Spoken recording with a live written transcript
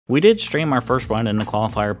We did stream our first run in the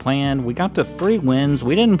qualifier plan. We got to 3 wins.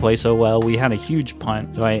 We didn't play so well. We had a huge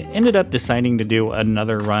punt. So I ended up deciding to do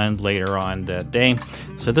another run later on that day.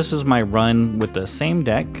 So this is my run with the same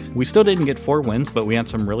deck. We still didn't get 4 wins, but we had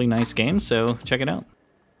some really nice games, so check it out.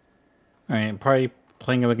 All right, probably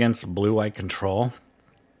playing up against blue-white control.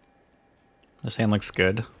 This hand looks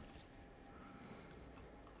good.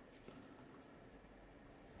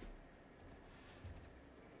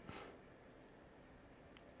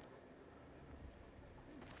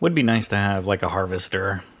 Would be nice to have like a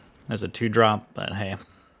Harvester as a 2-drop, but hey,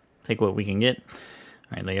 take what we can get.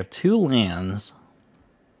 All right, they have 2 lands.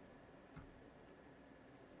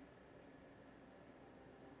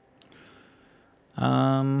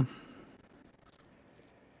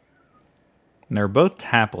 They're both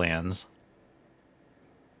tap lands.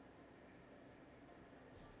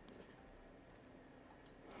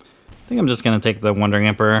 I think I'm just gonna take the Wandering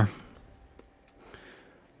Emperor.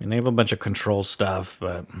 I mean, they have a bunch of control stuff,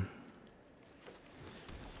 but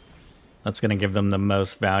that's going to give them the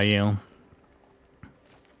most value. All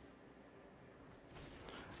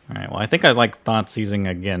right, well, I think I like Thoughtseizing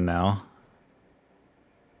again now.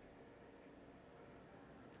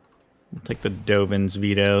 We'll take the Dovin's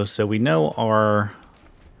Veto, so we know our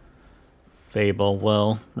Fable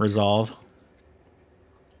will resolve.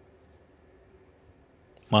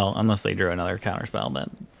 Well, unless they drew another counterspell, but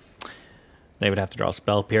they would have to draw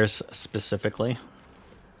Spell Pierce specifically.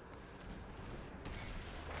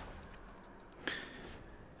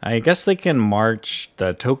 I guess they can march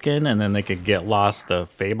the token and then they could get lost the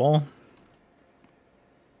Fable.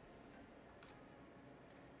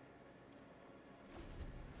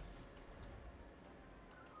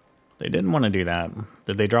 They didn't want to do that.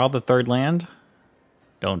 Did they draw the 3rd land?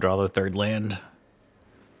 Don't draw the 3rd land.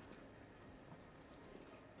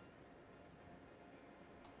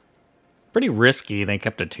 Pretty risky, they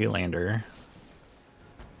kept a 2-lander.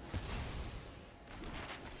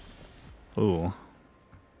 Ooh.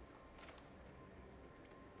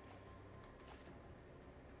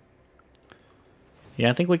 Yeah,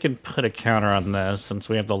 I think we could put a counter on this since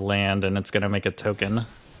we have the land and it's going to make a token.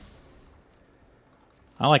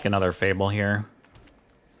 I like another Fable here.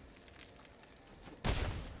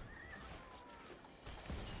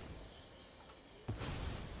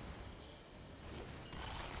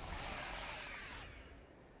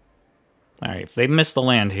 Alright, if they miss the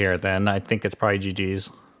land here, then I think it's probably GG's.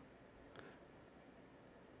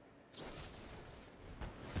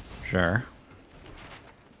 Sure.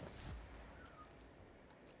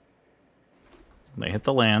 They hit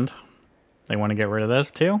the land. They want to get rid of this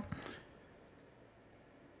too.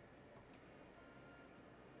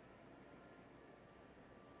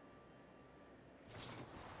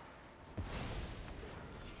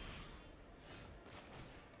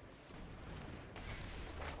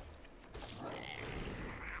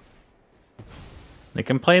 They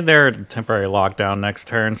can play their temporary lockdown next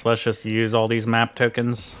turn, so let's just use all these map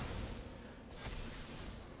tokens.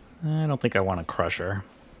 I don't think I want a Crusher.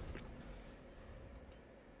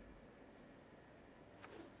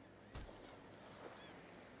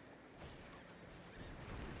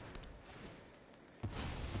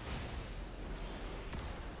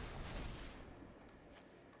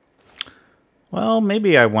 Well,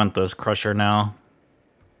 maybe I want this Crusher now.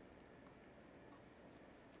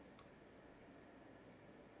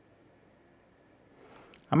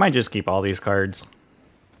 I might just keep all these cards.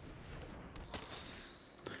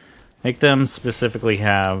 Make them specifically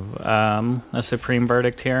have a Supreme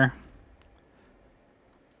Verdict here.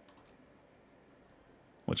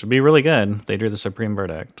 Which would be really good if they drew the Supreme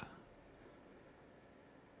Verdict.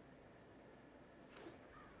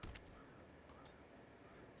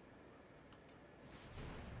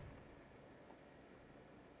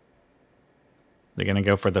 They're going to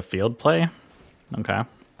go for the field play? Okay.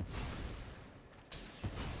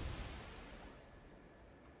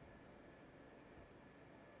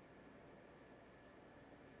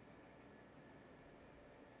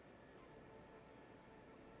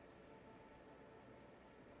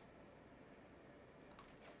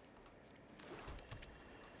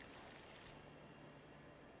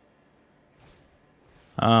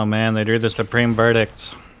 Oh man, they drew the Supreme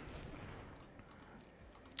Verdict.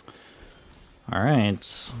 All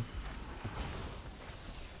right.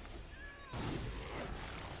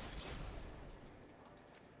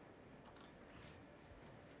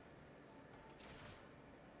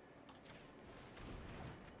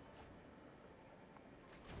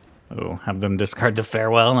 Oh, have them discard the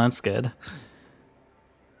Farewell. That's good.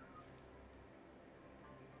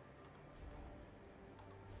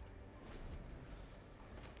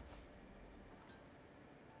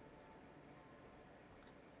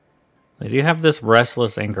 They do have this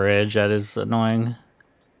restless anchorage that is annoying.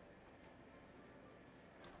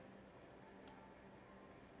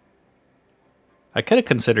 I could have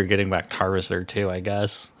considered getting back Harvester too, I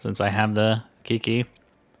guess, since I have the Kiki.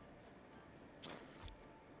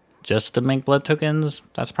 Just to make blood tokens?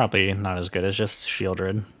 That's probably not as good as just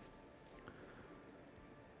Sheoldred.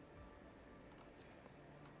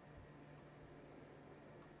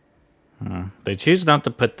 They choose not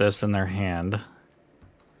to put this in their hand.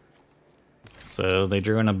 So they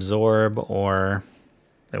drew an Absorb, or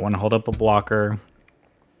they want to hold up a blocker,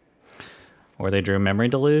 or they drew Memory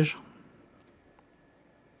Deluge.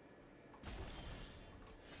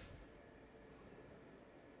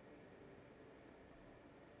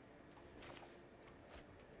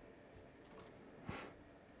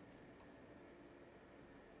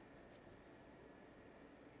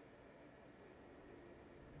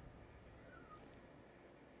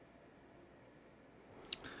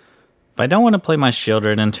 If I don't want to play my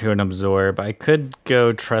Sheoldred into an Absorb, I could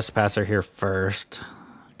go Trespasser here first.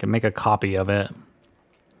 I can make a copy of it.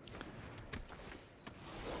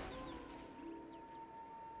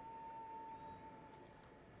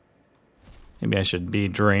 Maybe I should be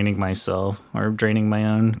draining myself, or draining my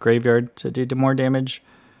own graveyard to do more damage.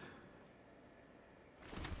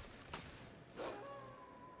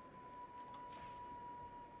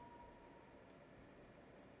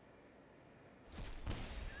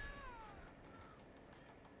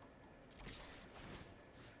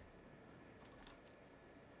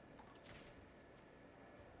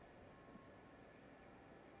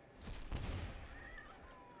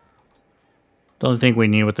 The only thing we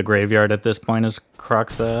need with the graveyard at this point is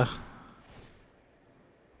Kroxa.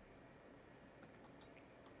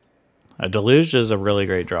 A Deluge is a really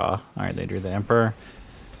great draw. Alright, they drew the Emperor.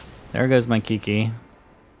 There goes my Kiki. I am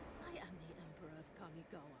the Emperor of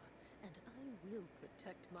Kamigawa, and I will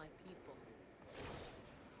protect my people.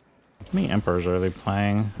 How many Emperors are they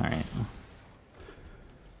playing? Alright.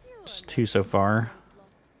 Just 2 so far.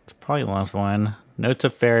 It's probably the last one. No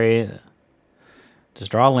Teferi. Just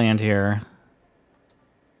draw land here.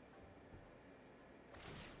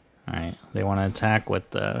 Alright, they want to attack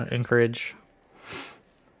with the Anchorage.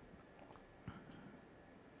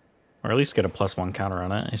 Or at least get a +1 counter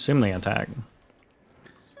on it. I assume they attack.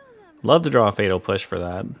 Love to draw a Fatal Push for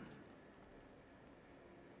that.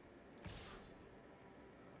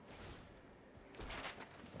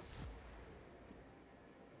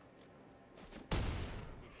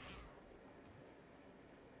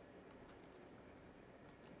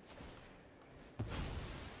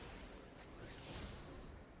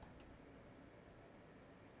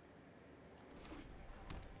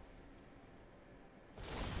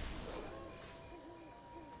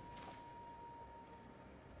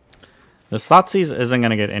 This Thoughtseize isn't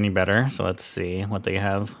going to get any better, so let's see what they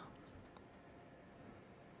have.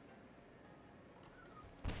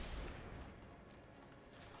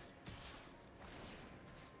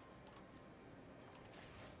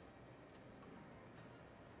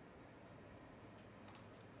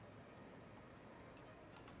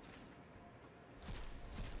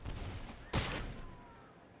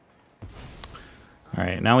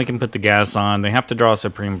 Alright, now we can put the gas on. They have to draw a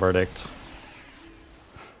Supreme Verdict.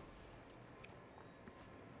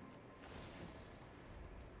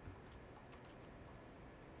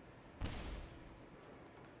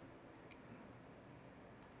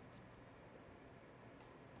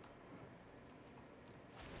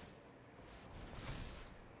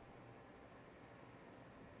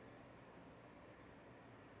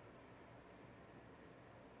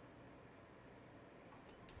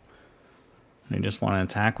 They just want to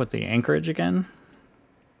attack with the Anchorage again.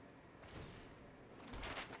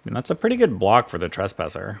 I mean, that's a pretty good block for the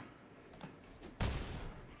Trespasser.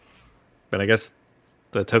 But I guess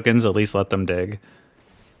the tokens at least let them dig.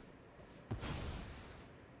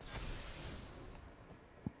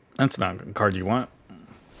 That's not a card you want.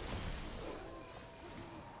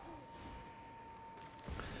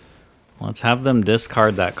 Let's have them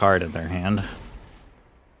discard that card in their hand.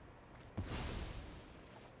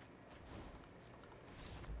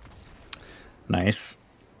 Nice.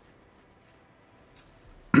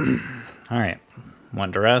 Alright. I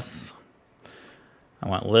want Duress. I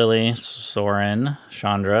want Lily, Sorin,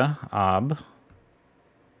 Chandra, Ob.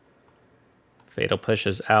 Fatal Push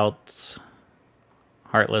is out.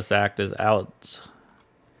 Heartless Act is out.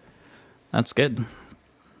 That's good.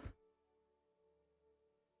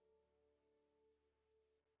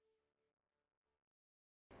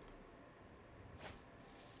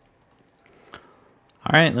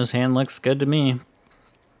 Alright, this hand looks good to me.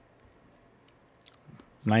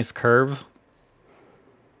 Nice curve.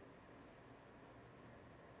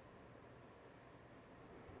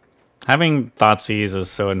 Having Thoughtseize is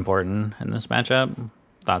so important in this matchup.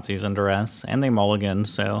 Thoughtseize and Duress, and they mulligan,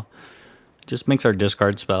 so it just makes our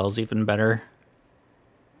discard spells even better.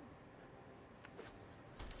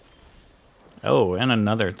 Oh, and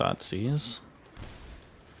another Thoughtseize.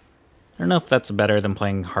 I don't know if that's better than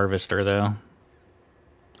playing Harvester, though.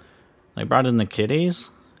 They brought in the kitties.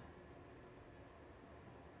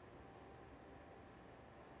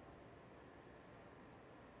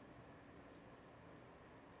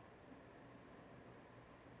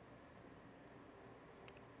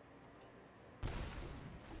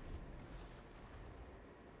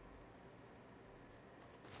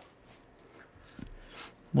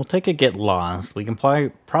 We'll take a Get Lost. We can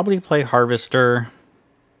probably play Harvester.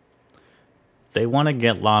 If they want to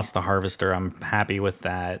Get Lost the Harvester, I'm happy with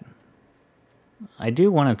that. I do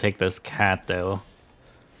want to take this cat, though.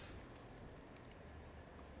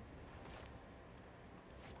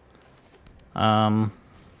 Yeah,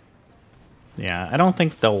 I don't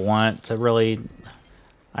think they'll want to really...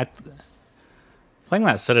 Playing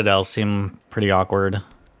that Citadel seemed pretty awkward.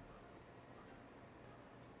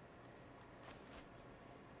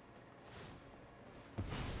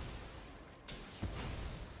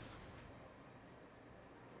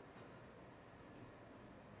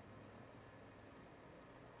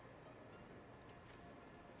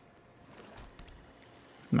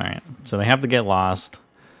 Alright, so they have to Get Lost.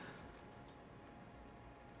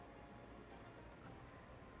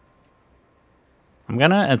 I'm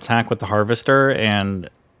gonna attack with the Harvester and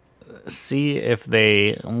see if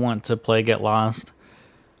they want to play Get Lost.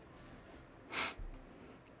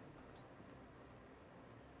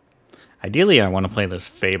 Ideally, I want to play this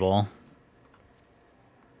Fable.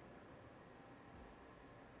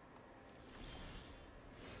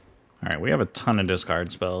 Alright, we have a ton of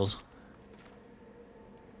discard spells.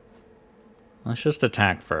 Let's just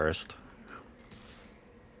attack first.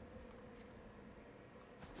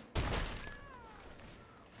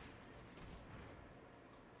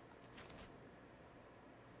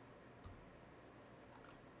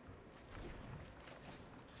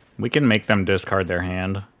 We can make them discard their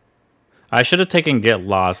hand. I should have taken Get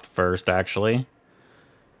Lost first, actually.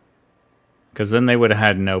 Because then they would have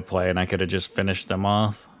had no play and I could have just finished them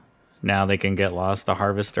off. Now they can Get Lost the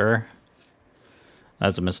Harvester.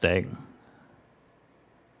 That's a mistake.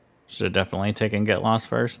 Should have definitely taken Get Lost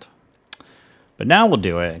first. But now we'll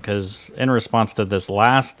do it, because in response to this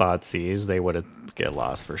last Thoughtseize, they would have Get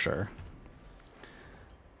Lost for sure.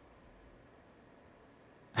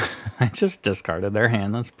 I just discarded their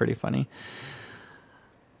hand. That's pretty funny.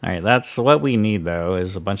 Alright, that's what we need, though,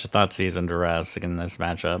 is a bunch of Thoughtseize and Duress in this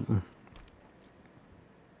matchup.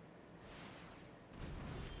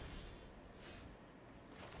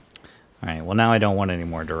 Alright, well now I don't want any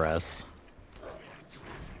more Duress.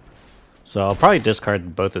 So I'll probably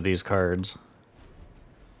discard both of these cards.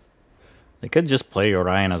 They could just play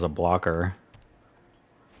Orion as a blocker.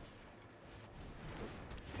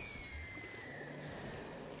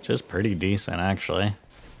 Which is pretty decent, actually.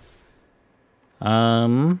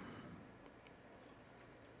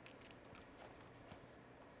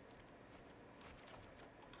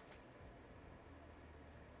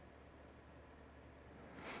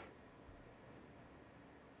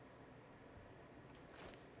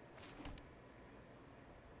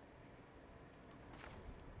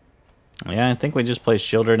 Yeah, I think we just play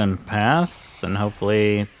Sheoldred and pass, and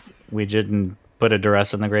hopefully we didn't put a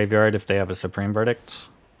Duress in the graveyard if they have a Supreme Verdict.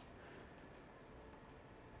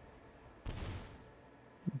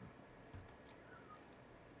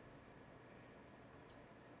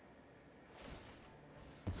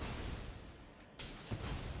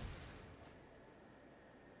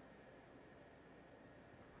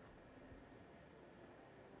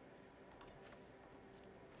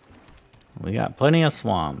 We got plenty of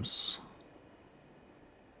swamps.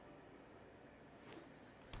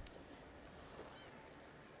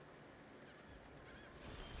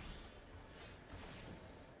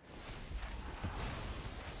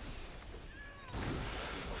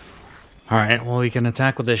 Alright, well we can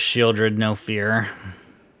attack with this Sheoldred, no fear.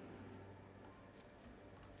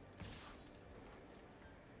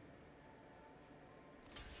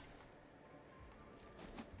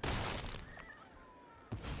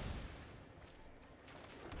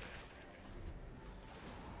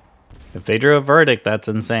 If they drew a verdict, that's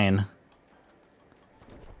insane.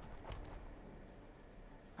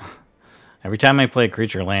 Every time I play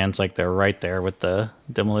creature lands, like they're right there with the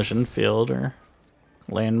demolition field or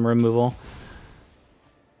land removal.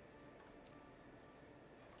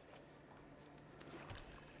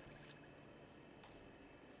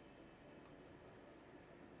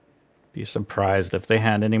 Be surprised if they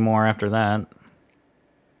had any more after that.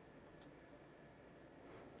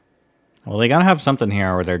 Well, they gotta have something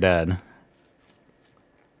here or they're dead.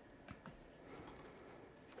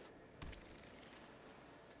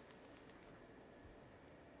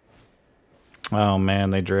 Oh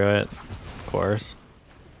man, they drew it. Of course.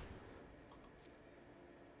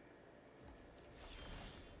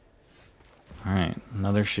 Alright,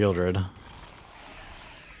 another Sheoldred.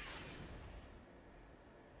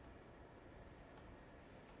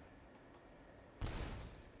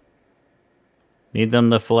 Need them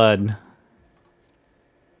to flood.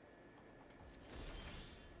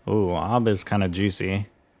 Ooh, Ob is kind of juicy.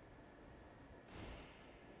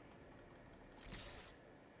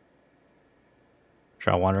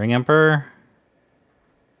 Draw Wandering Emperor.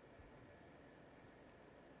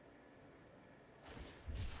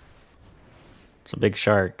 It's a big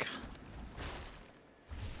shark.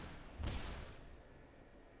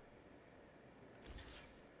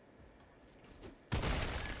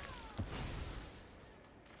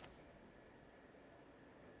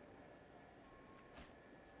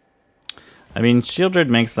 I mean, Sheoldred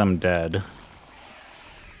makes them dead.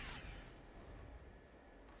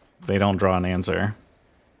 They don't draw an answer.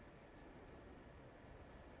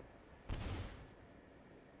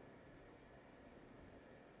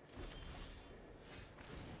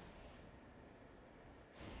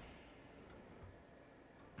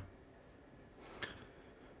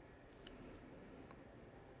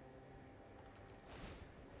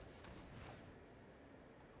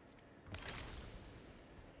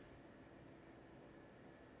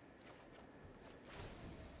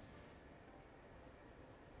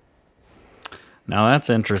 Now that's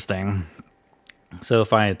interesting. So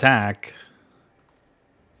if I attack,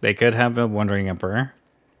 they could have a Wandering Emperor.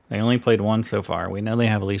 They only played one so far. We know they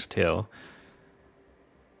have at least two.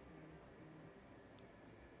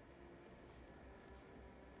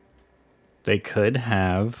 They could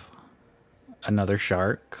have another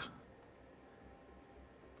shark.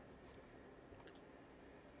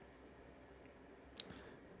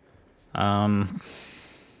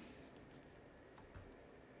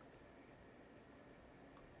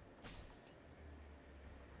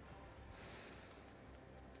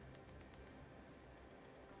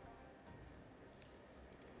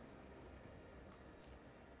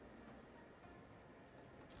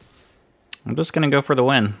 I'm just going to go for the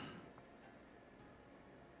win.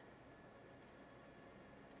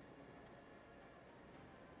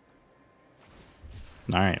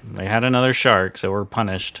 Alright, they had another shark, so we're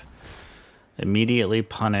punished. Immediately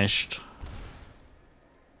punished.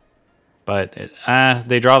 But,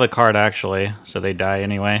 they draw the card actually, so they die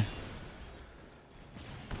anyway.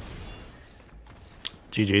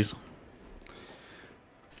 GG's.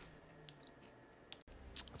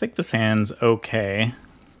 I think this hand's okay.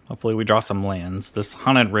 Hopefully we draw some lands. This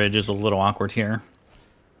Haunted Ridge is a little awkward here.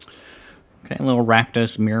 Okay, a little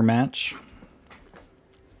Rakdos mirror match.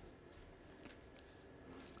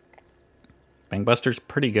 Bankbuster's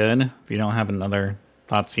pretty good if you don't have another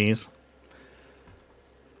Thoughtseize.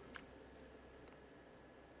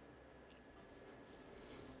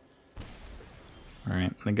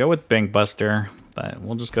 Alright, they go with Bankbuster, but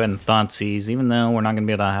we'll just go ahead and Thoughtseize, even though we're not going to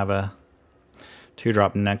be able to have a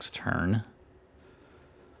 2-drop next turn.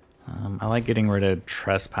 I like getting rid of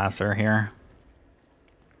Trespasser here.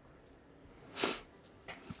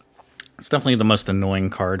 It's definitely the most annoying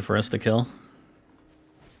card for us to kill.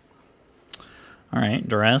 Alright,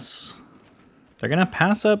 Duress. They're going to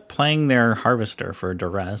pass up playing their Harvester for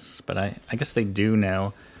Duress, but I guess they do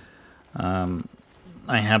know I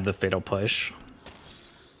have the Fatal Push.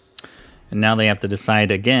 And now they have to decide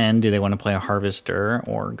again, do they want to play a Harvester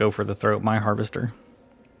or go for the Throat My Harvester?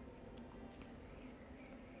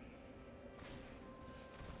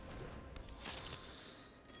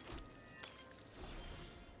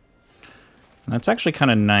 And that's actually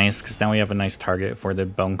kind of nice, because now we have a nice target for the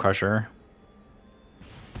Bonecrusher.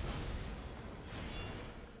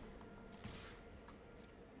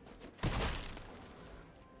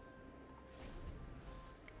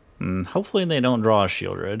 Hopefully they don't draw a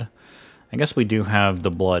Sheoldred. I guess we do have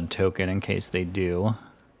the blood token in case they do.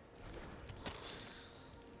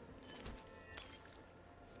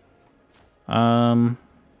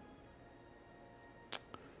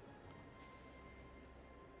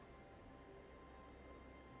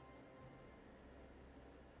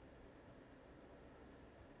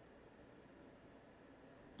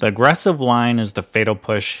 The aggressive line is the Fatal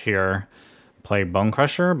Push here. Play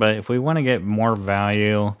Bonecrusher, but if we want to get more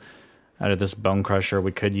value out of this Bonecrusher,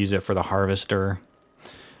 we could use it for the Harvester.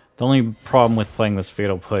 The only problem with playing this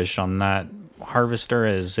Fatal Push on that Harvester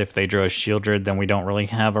is if they draw a Sheoldred, then we don't really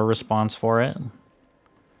have a response for it.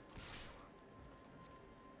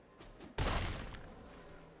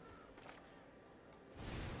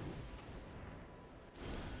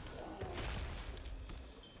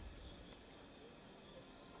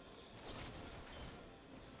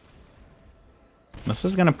 This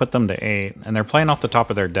is going to put them to 8, and they're playing off the top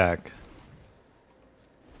of their deck.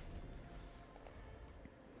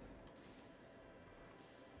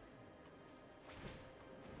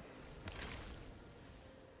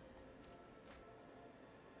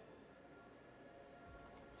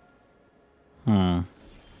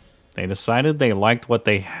 They decided they liked what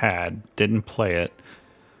they had, didn't play it.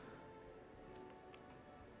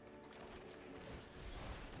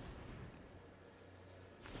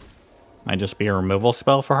 Might just be a removal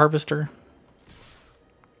spell for Harvester.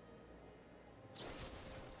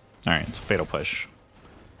 Alright, it's a Fatal Push.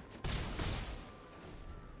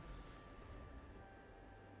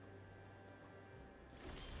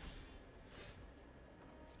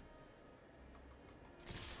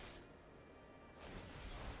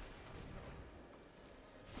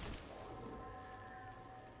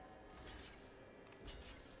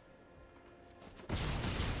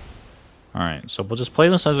 Alright, so we'll just play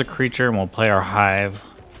this as a creature and we'll play our Hive.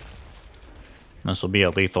 This will be a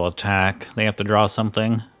lethal attack. They have to draw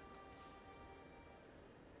something.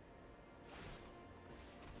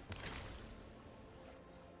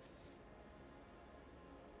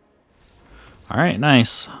 Alright,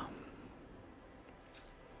 nice.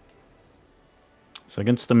 So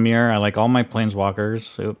against the mirror, I like all my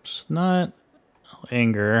planeswalkers. Oops, not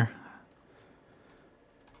anger.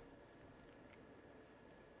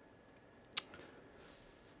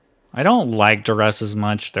 I don't like Duress as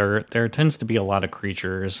much. There tends to be a lot of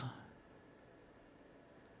creatures.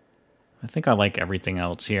 I think I like everything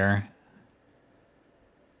else here.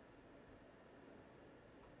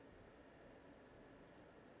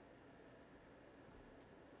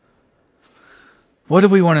 What do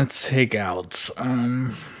we want to take out?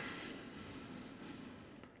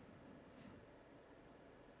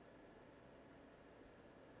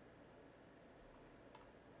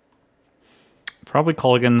 Probably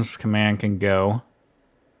Kolaghan's command can go.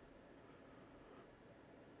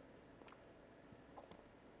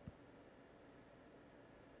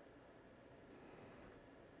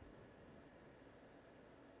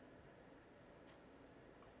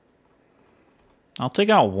 I'll take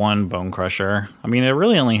out one Bonecrusher. I mean, it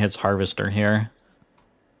really only hits Harvester here.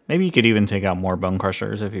 Maybe you could even take out more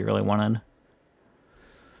Bonecrushers if you really wanted.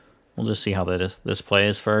 We'll just see how this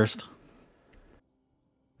plays first.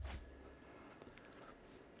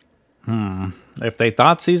 If they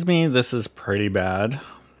Thoughtseize me, this is pretty bad.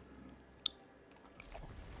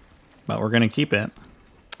 But we're going to keep it.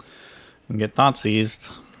 And get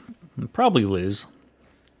Thoughtseized. And probably lose.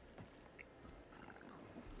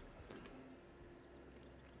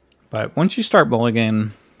 But once you start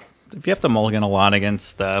mulligan, if you have to mulligan a lot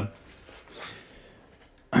against the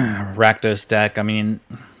Rakdos deck, I mean,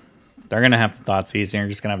 they're going to have to Thoughtseize and you're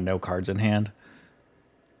just going to have no cards in hand.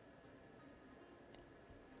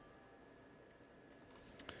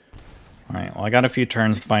 Alright, well I got a few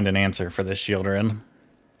turns to find an answer for this Sheoldred,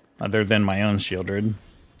 other than my own Sheoldred.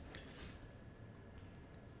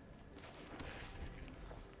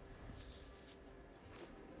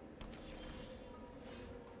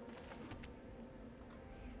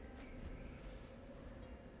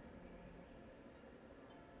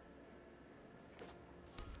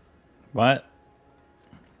 What?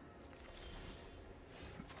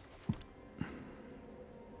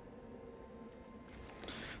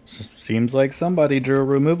 Seems like somebody drew a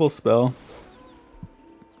removal spell.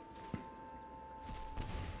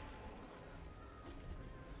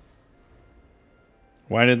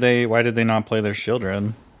 Why did they not play their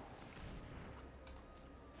Sheoldred?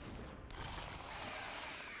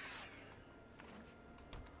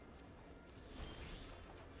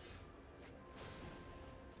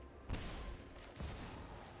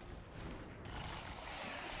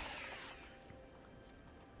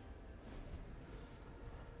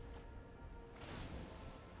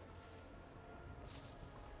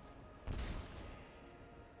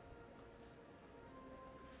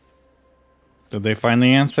 Did they find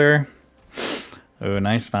the answer? Oh,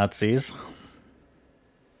 nice Thoughtseize.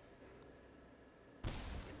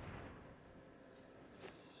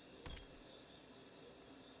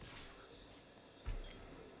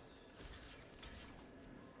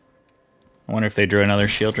 I wonder if they drew another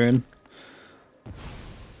Sheoldred.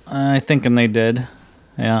 I thinking they did.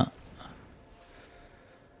 Yeah.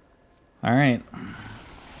 Alright.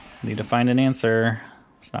 Need to find an answer.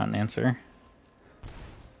 It's not an answer.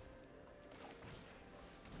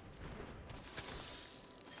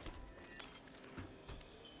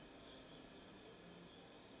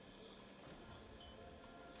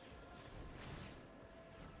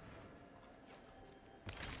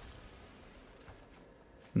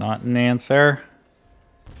 Not an answer.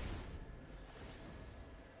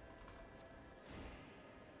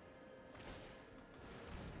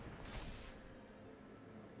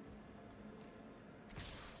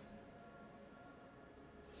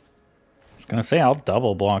 was gonna say I'll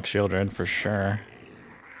double block Sheoldred for sure.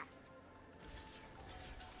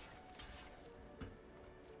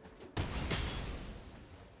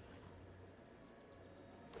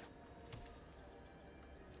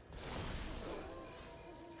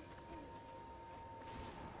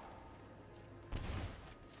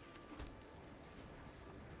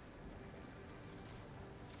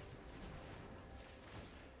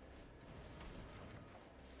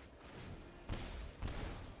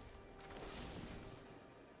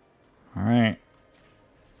 All right.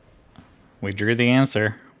 We drew the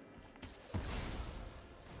answer.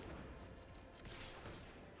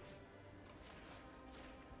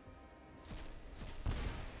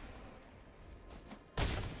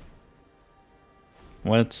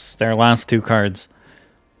 What's their last two cards?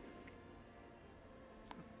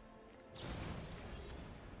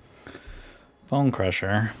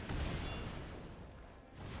 Bonecrusher.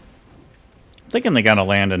 I'm thinking they got a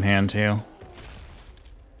land in hand too.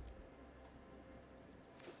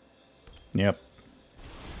 Yep.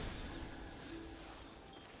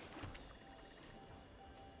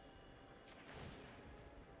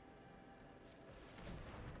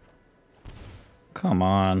 Come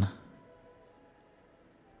on.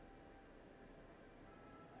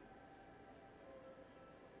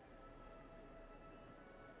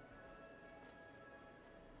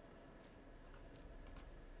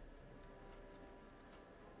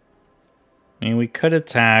 I mean, we could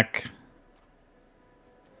attack,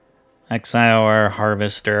 exile our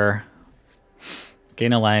Harvester,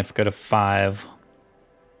 gain a life, go to 5.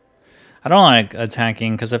 I don't like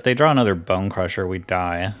attacking, because if they draw another Bonecrusher, we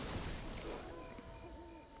die.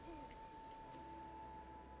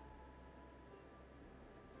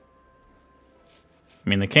 I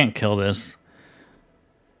mean, they can't kill this.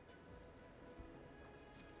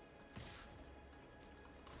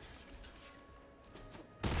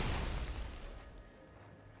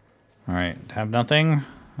 Alright, have nothing.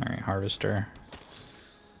 Alright, Harvester.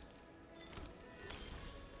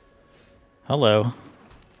 Hello.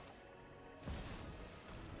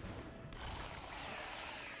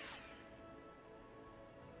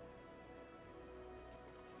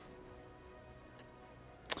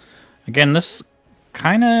 Again, this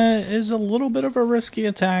kind of is a little bit of a risky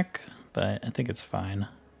attack, but I think it's fine.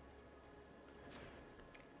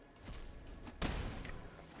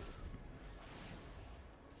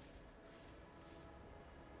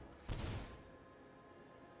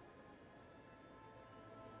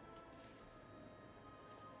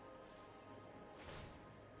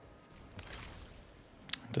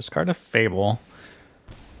 Discard a Fable.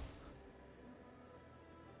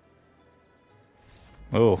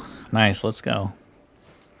 Oh, nice. Let's go.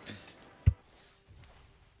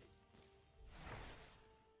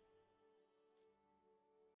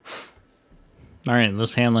 Alright,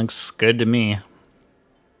 this hand looks good to me. A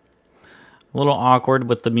little awkward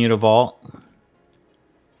with the Mutavault,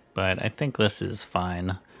 but I think this is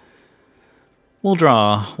fine. We'll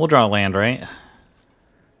draw land, right?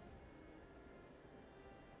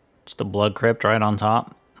 It's the Blood Crypt right on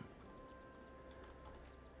top.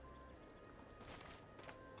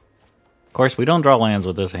 Of course, we don't draw lands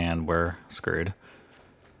with this hand. We're screwed.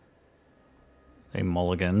 They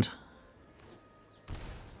mulliganed.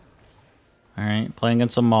 Alright, playing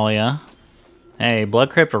against Amalia. Hey, Blood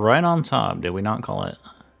Crypt right on top. Did we not call it?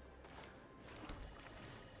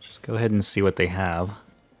 Just go ahead and see what they have.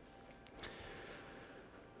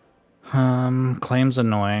 Claim's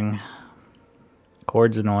annoying.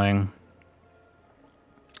 Chord's annoying.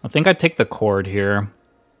 I think I take the Chord here,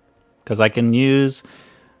 because I can use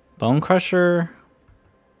Bonecrusher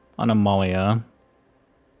on Amalia.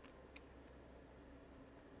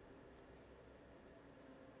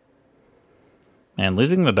 And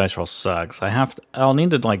losing the dice roll sucks. I'll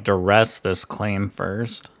need to like duress this claim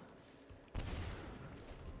first.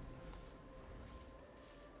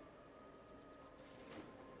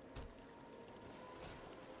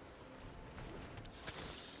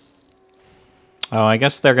 Oh, I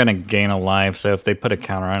guess they're going to gain a life, so if they put a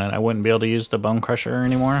counter on it, I wouldn't be able to use the Bonecrusher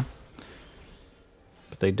anymore.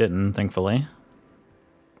 But they didn't, thankfully.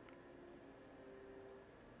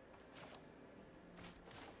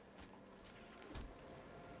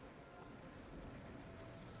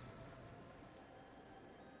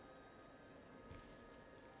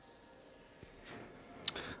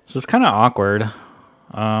 So it's kind of awkward.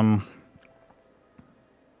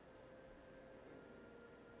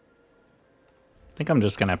 I think I'm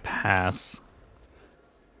just gonna pass.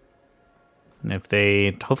 And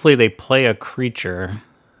if hopefully they play a creature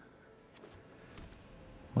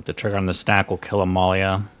with the trigger on the stack, will kill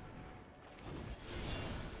Amalia.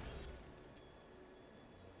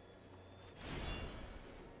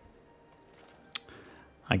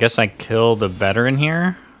 I guess I kill the veteran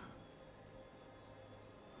here.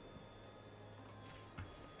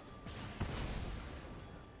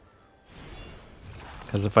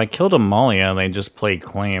 Because if I killed Amalia, they just play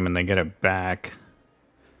claim and they get it back.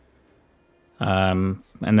 And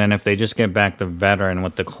then if they just get back the veteran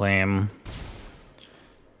with the claim,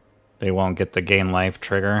 they won't get the gain life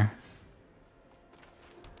trigger.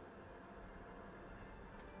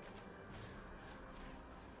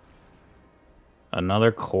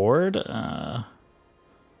 Another chord?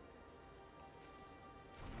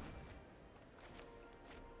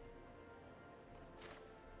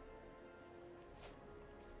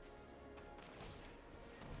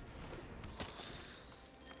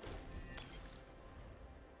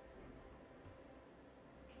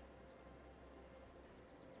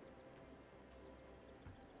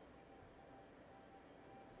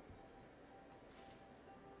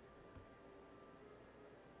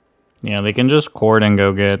 Yeah, they can just chord and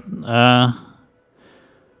go get, they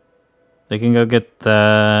can go get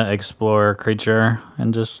the Explorer creature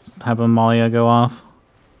and just have Amalia go off.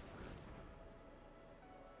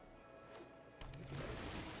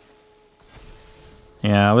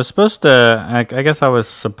 Yeah, I was supposed to, I guess I was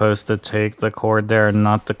supposed to take the chord there and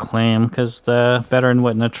not the claim, because the veteran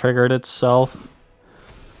wouldn't have triggered itself.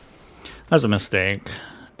 That was a mistake.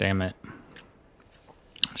 Damn it.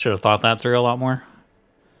 Should have thought that through a lot more.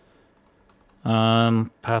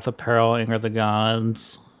 Path of Peril, Anger of the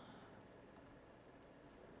Gods.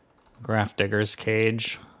 Grafdigger's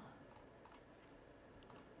Cage.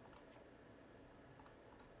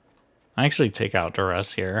 I actually take out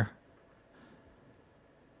Duress here.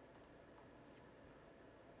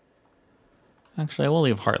 Actually, I will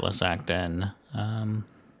leave Heartless Act in.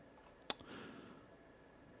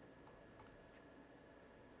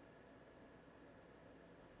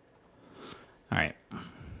 Alright.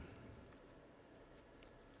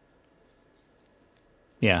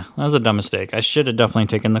 Yeah, that was a dumb mistake. I should have definitely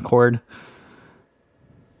taken the chord.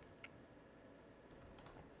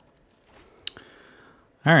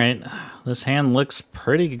 Alright, this hand looks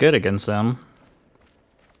pretty good against them.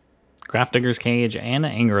 Grafdigger's Cage and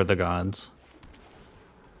Anger of the Gods.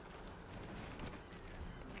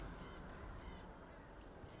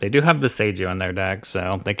 They do have the Seiju in their deck,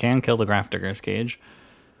 so they can kill the Grafdigger's Cage.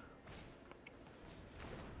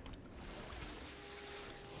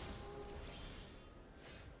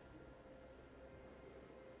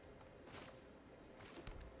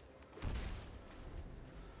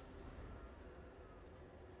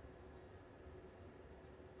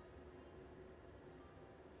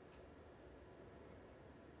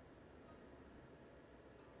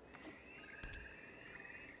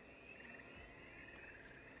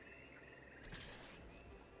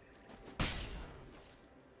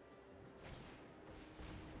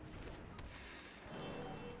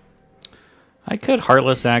 I could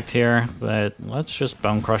Heartless Act here, but let's just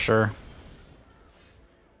Bonecrusher.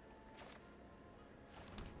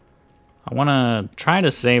 I want to try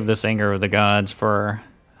to save this Anger of the Gods for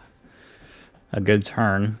a good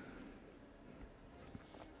turn.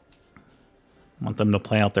 I want them to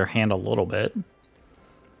play out their hand a little bit.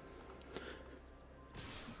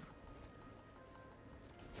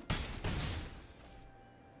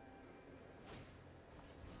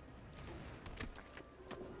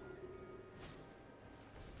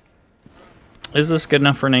 Is this good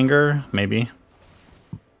enough for an Anger? Maybe.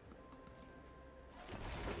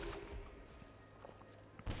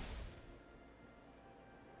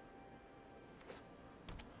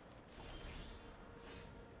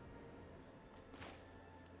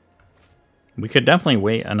 We could definitely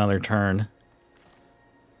wait another turn.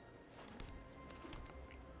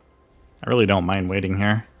 I really don't mind waiting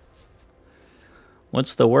here.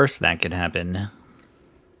 What's the worst that could happen?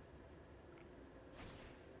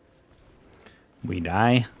 We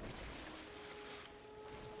die.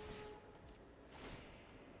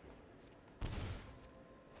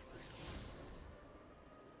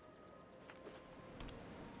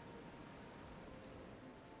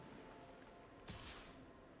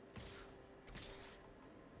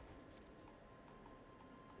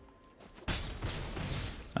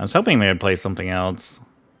 I was hoping they would play something else.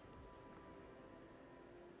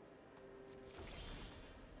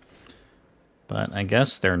 But I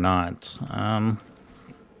guess they're not.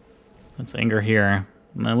 Let's Anger here.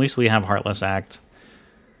 At least we have Heartless Act.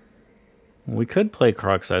 We could play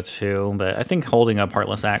Kroxa too, but I think holding up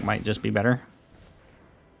Heartless Act might just be better.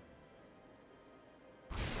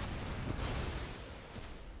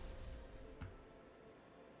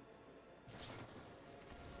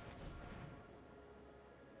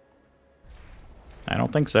 I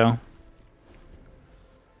don't think so.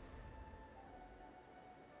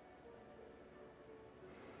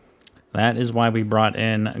 That is why we brought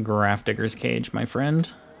in Grafdigger's Cage, my friend.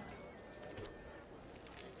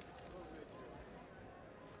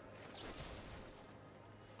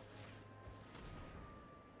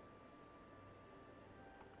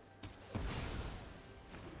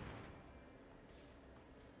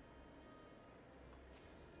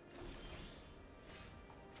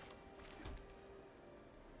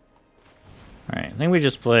 Alright, I think we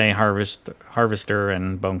just play Harvester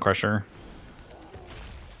and Bonecrusher.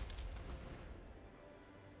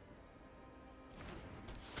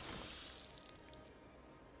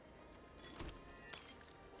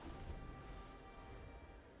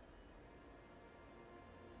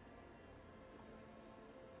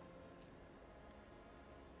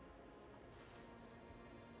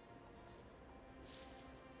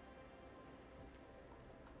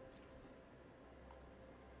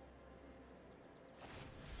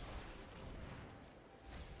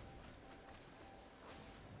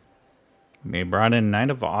 We brought in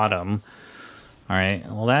Knight of Autumn. Alright,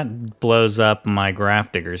 well that blows up my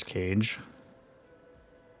Grafdigger's Cage.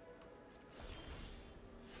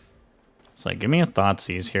 It's like, give me a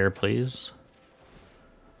Thoughtseize here, please.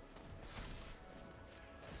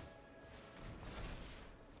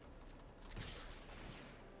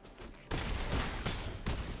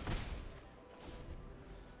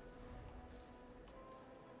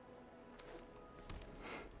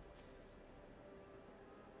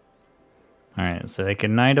 Alright, so they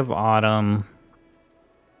can Knight of Autumn.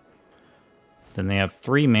 Then they have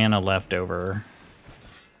 3 mana left over.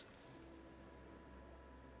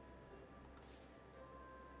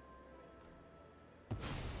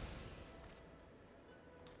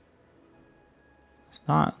 It's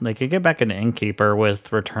not... They could get back an Innkeeper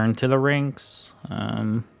with Return to the Rinks.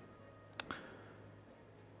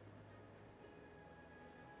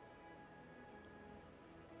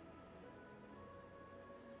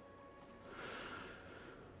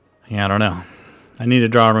 Yeah, I don't know. I need to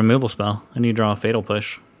draw a removal spell. I need to draw a Fatal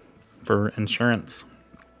Push for insurance.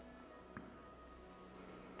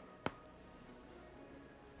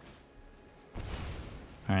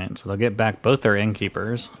 Alright, so they'll get back both their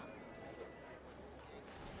Innkeepers.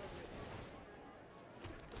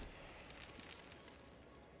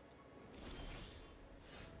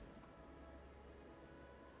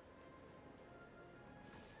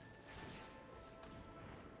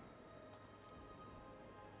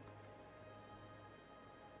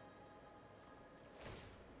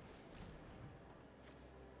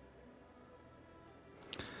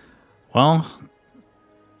 Well,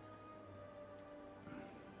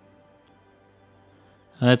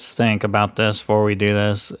 let's think about this before we do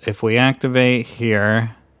this. If we activate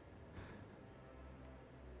here,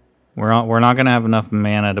 we're not going to have enough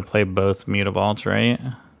mana to play both Mutavaults, right?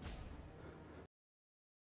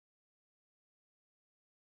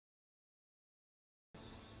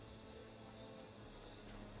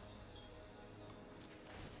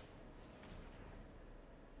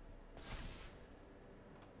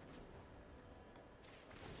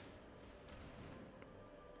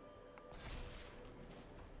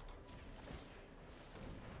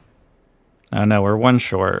 Oh no, we're 1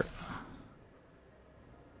 short.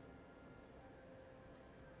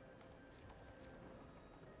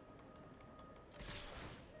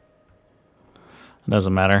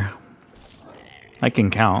 Doesn't matter. I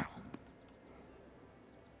can count.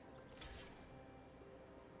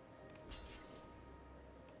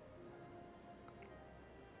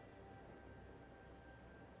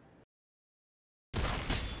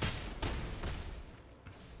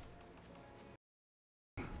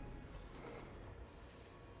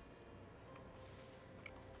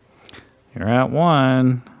 You're at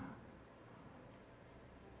 1.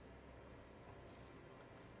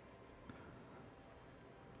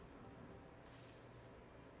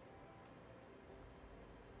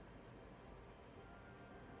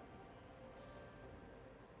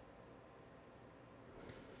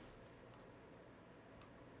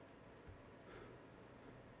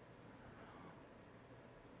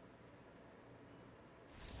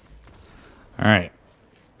 Alright.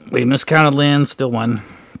 We miscounted lands, still won.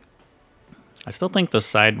 I still think the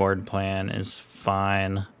sideboard plan is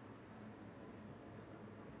fine.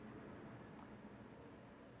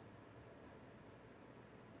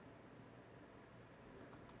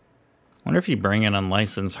 Wonder if you bring in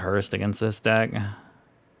Unlicensed Hearst against this deck. I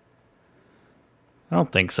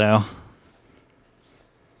don't think so.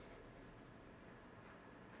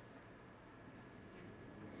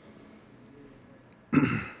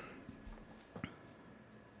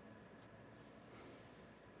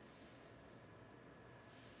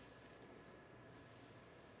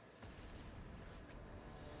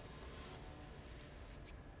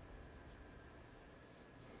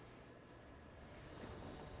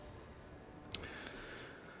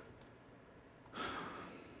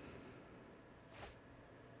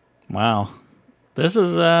 Wow. This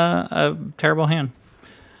is a terrible hand.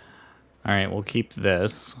 All right, we'll keep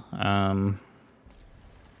this. I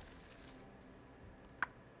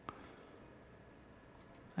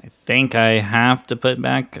think I have to put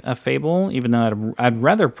back a Fable, even though I'd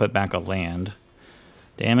rather put back a land.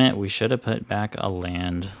 Damn it, we should have put back a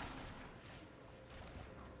land.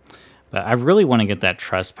 But I really want to get that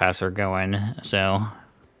Trespasser going, so...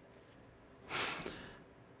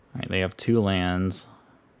 Alright, they have 2 lands.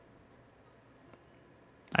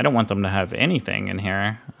 I don't want them to have anything in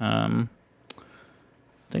here. I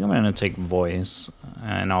think I'm going to take Voice,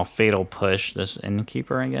 and I'll Fatal Push this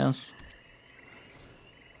Innkeeper, I guess.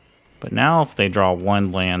 But now if they draw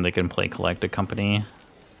 1 land, they can play Collect a Company.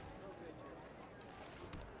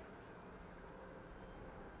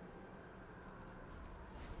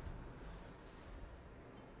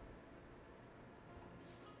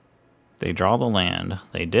 They draw the land.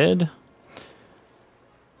 They did.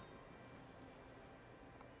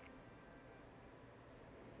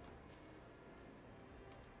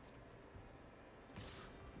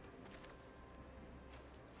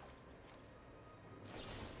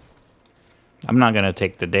 I'm not going to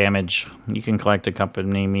take the damage. You can Collect a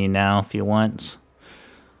Company me now if you want.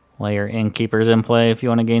 Lay your Innkeepers in play if you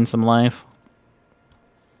want to gain some life.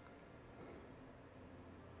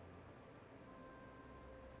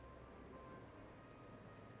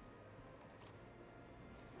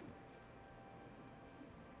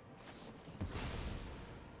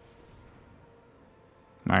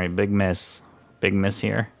 Alright, big miss. Big miss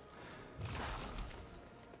here.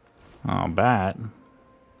 Oh, bat.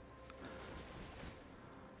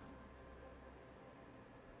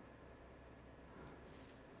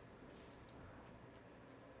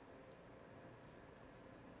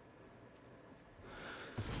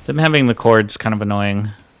 Them having the chord's kind of annoying.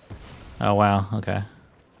 Oh, wow. Okay.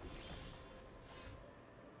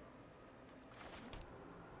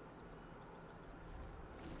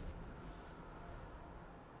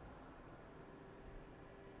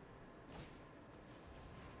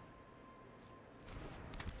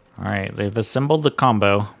 Alright, they've assembled the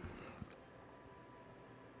combo.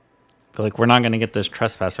 Feel like we're not going to get this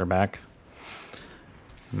Trespasser back.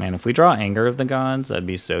 Man, if we draw Anger of the Gods, that'd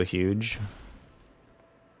be so huge.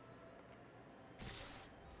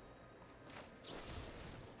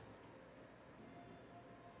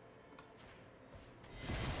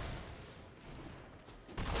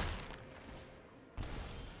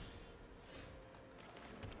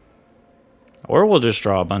 Or we'll just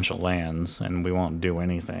draw a bunch of lands and we won't do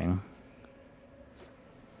anything.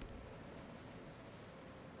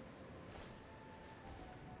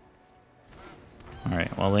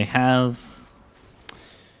 Alright, well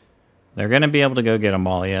they're going to be able to go get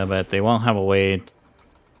Amalia, but they won't have a way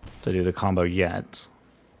to do the combo yet.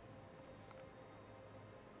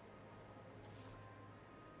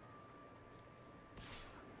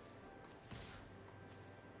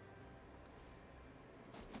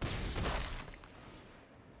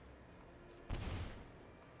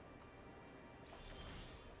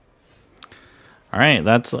 Alright,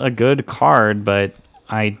 that's a good card, but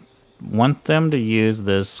I want them to use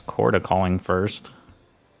this Chord Calling first.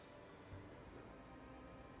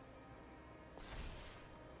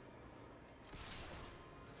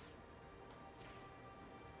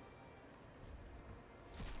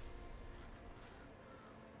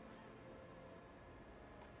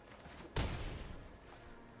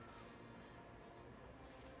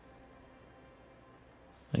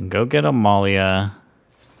 Then go get Amalia.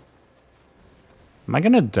 Am I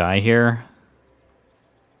gonna die here?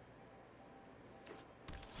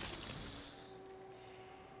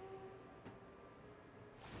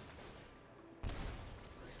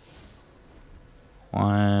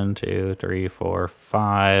 One, two, three, four,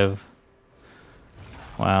 five.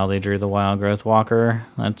 Wow, they drew the Wild Growth Walker.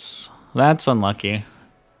 That's unlucky.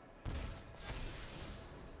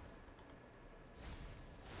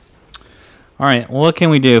 Alright, well, what can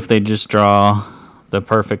we do if they just draw the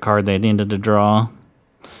perfect card they needed to draw?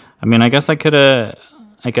 I mean, I guess I could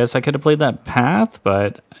have played that Path,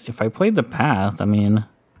 but if I played the Path, I mean,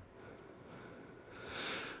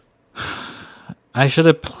 I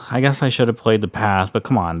guess I should have played the Path, but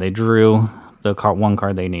come on, they drew the one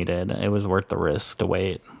card they needed. It was worth the risk to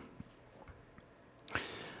wait.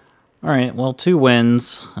 All right, well, 2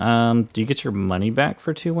 wins. Do you get your money back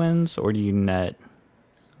for 2 wins, or do you net?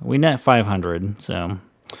 We net 500, so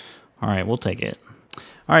all right, we'll take it.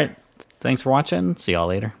 All right, thanks for watching. See y'all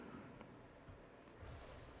later.